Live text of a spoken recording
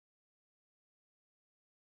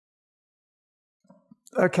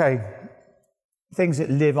Okay, things that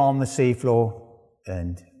live on the seafloor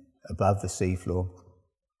and above the seafloor.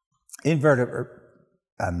 Invertebrate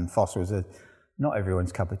fossils are not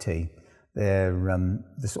everyone's cup of tea. They're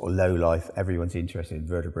the sort of low life, everyone's interested in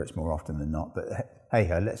vertebrates more often than not, but hey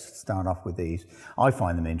ho, let's start off with these. I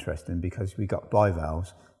find them interesting because we got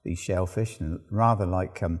bivalves, these shellfish, and rather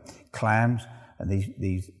like clams, and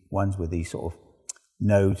these ones with these sort of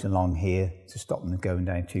nodes along here to stop them going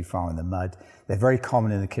down too far in the mud. They're very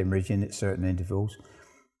common in the Kimmeridgian at certain intervals.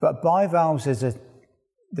 But bivalves,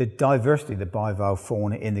 the diversity of the bivalve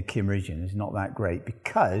fauna in the Kimmeridgian is not that great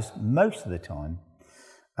because most of the time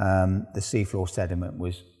the seafloor sediment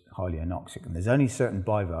was highly anoxic, and there's only certain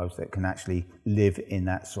bivalves that can actually live in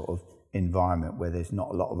that sort of environment where there's not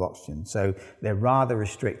a lot of oxygen. So they're rather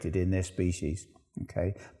restricted in their species.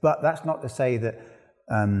 Okay, but that's not to say that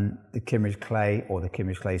the Kimmeridge clay or the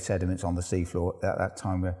Kimmeridge clay sediments on the seafloor at that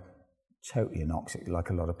time were totally anoxic, like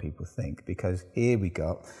a lot of people think, because here we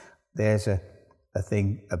got, there's a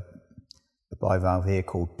bivalve here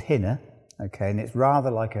called pinna, okay, and it's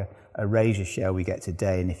rather like a razor shell we get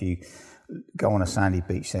today, and if you go on a sandy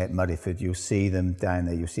beach, say at Muddyford, you'll see them down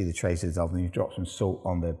there, you'll see the traces of them, you drop some salt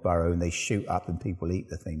on their burrow and they shoot up and people eat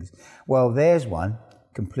the things. Well, there's one,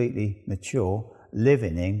 completely mature,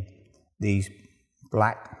 living in these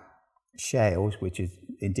black shales, which is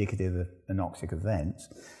indicative of anoxic events.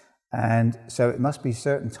 And so it must be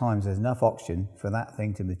certain times there's enough oxygen for that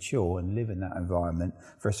thing to mature and live in that environment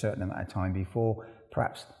for a certain amount of time before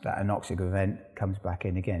perhaps that anoxic event comes back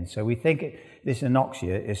in again. So we think this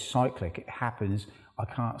anoxia is cyclic. It happens, I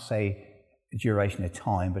can't say duration of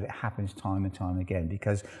time, but it happens time and time again,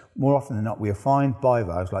 because more often than not we'll find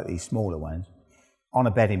bivalves like these smaller ones on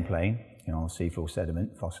a bedding plane, you know, on seafloor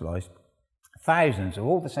sediment, fossilized, thousands of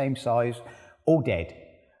all the same size, all dead,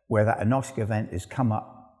 where that anoxic event has come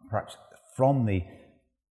up perhaps from the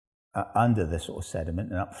under the sort of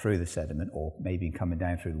sediment and up through the sediment, or maybe coming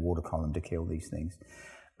down through the water column to kill these things.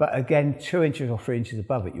 But again, 2 inches or 3 inches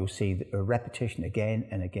above it, you'll see a repetition again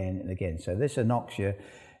and again and again. So this anoxia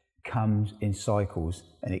comes in cycles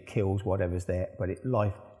and it kills whatever's there, but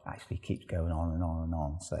life actually keeps going on and on and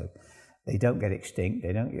on. So they don't get extinct,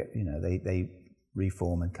 they don't get, you know, they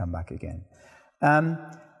reform and come back again.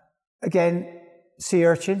 Again, sea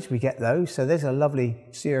urchins, we get those. So there's a lovely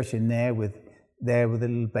sea urchin there with a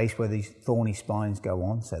little base where these thorny spines go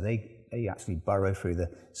on. So they actually burrow through the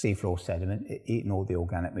seafloor sediment, eating all the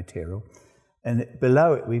organic material. And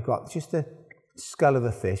below it, we've got just a skull of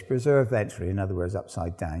a fish, preserved ventrally, in other words,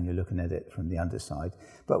 upside down. You're looking at it from the underside.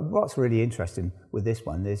 But what's really interesting with this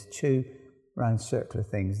one, there's two round circular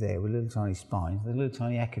things there with little tiny spines, the little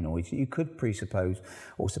tiny echinoids. You could presuppose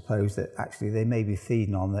or suppose that actually they may be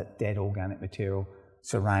feeding on that dead organic material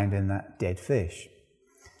surrounding that dead fish.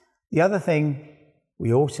 The other thing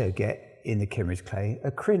we also get in the Kimmeridge clay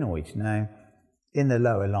are crinoids. Now, in the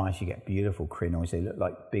lower lies, you get beautiful crinoids. They look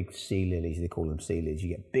like big sea lilies. They call them sea lilies. You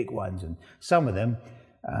get big ones, and some of them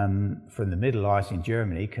from the middle ice in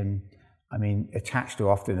Germany can, I mean, attached to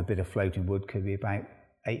often a bit of floating wood, could be about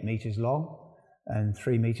 8 meters long and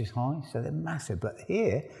 3 meters high. So they're massive. But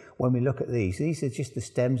here, when we look at these are just the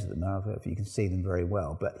stems of them. I don't know if you can see them very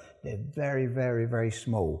well, but they're very, very, very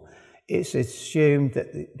small. It's assumed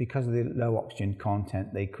that because of the low oxygen content,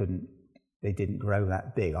 they didn't grow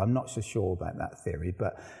that big. I'm not so sure about that theory,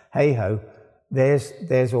 but hey ho,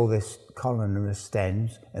 there's all this column of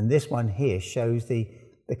stems, and this one here shows the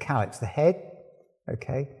calyx, the head,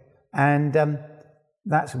 okay, and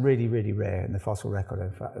that's really, really rare in the fossil record.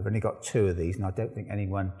 In fact, I've only got 2 of these, and I don't think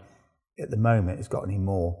anyone at the moment has got any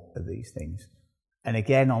more of these things. And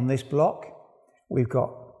again, on this block, we've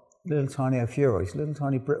got little tiny ophiuroids, little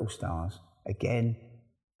tiny brittle stars, again,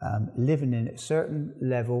 living in a certain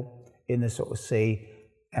level in the sort of sea,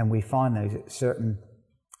 and we find those at certain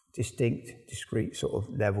distinct, discrete sort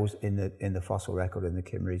of levels in the fossil record in the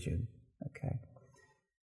Kimmeridgian. Okay,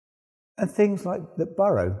 and things like the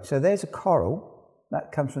burrow. So there's a coral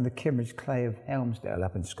that comes from the Kimmeridge clay of Helmsdale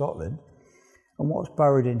up in Scotland, and what's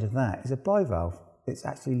burrowed into that is a bivalve. It's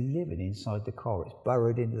actually living inside the coral. It's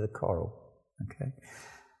burrowed into the coral. Okay.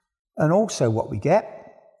 And also what we get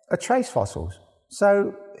are trace fossils.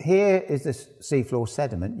 So here is this seafloor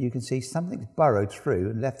sediment. You can see something's burrowed through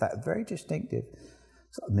and left that very distinctive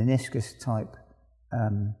sort of meniscus type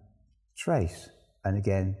trace. And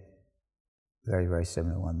again, very, very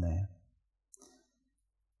similar one there.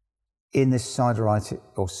 In this sideritic,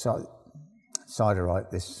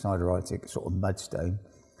 this sideritic sort of mudstone,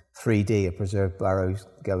 3D of preserved burrows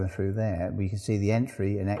going through there. We can see the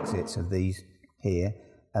entry and exits of these here,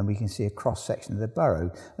 and we can see a cross section of the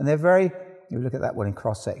burrow. And they're very, you look at that one in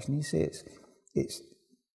cross section, you see it's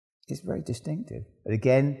it's very distinctive. But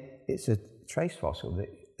again, it's a trace fossil that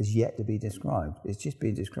is yet to be described. It's just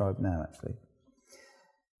being described now, actually.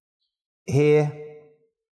 Here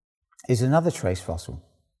is another trace fossil,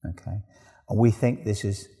 okay? And we think this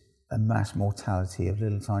is a mass mortality of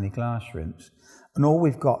little tiny glass shrimps. And all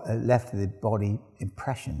we've got left of the body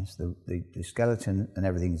impressions, the skeleton and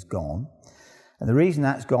everything is gone. And the reason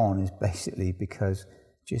that's gone is basically because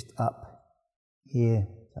just up here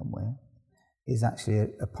somewhere is actually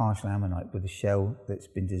a partial ammonite with a shell that's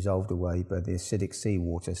been dissolved away by the acidic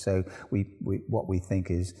seawater. So what we think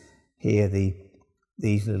is here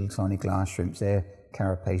these little tiny glass shrimps, their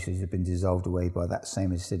carapaces have been dissolved away by that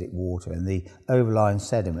same acidic water, and the overlying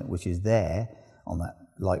sediment, which is there on that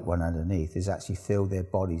light one underneath, has actually filled their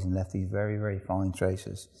bodies and left these very, very fine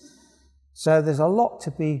traces. So there's a lot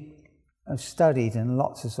to be studied and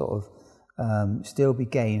lots to sort of still be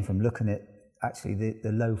gained from looking at actually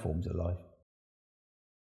the low forms of life.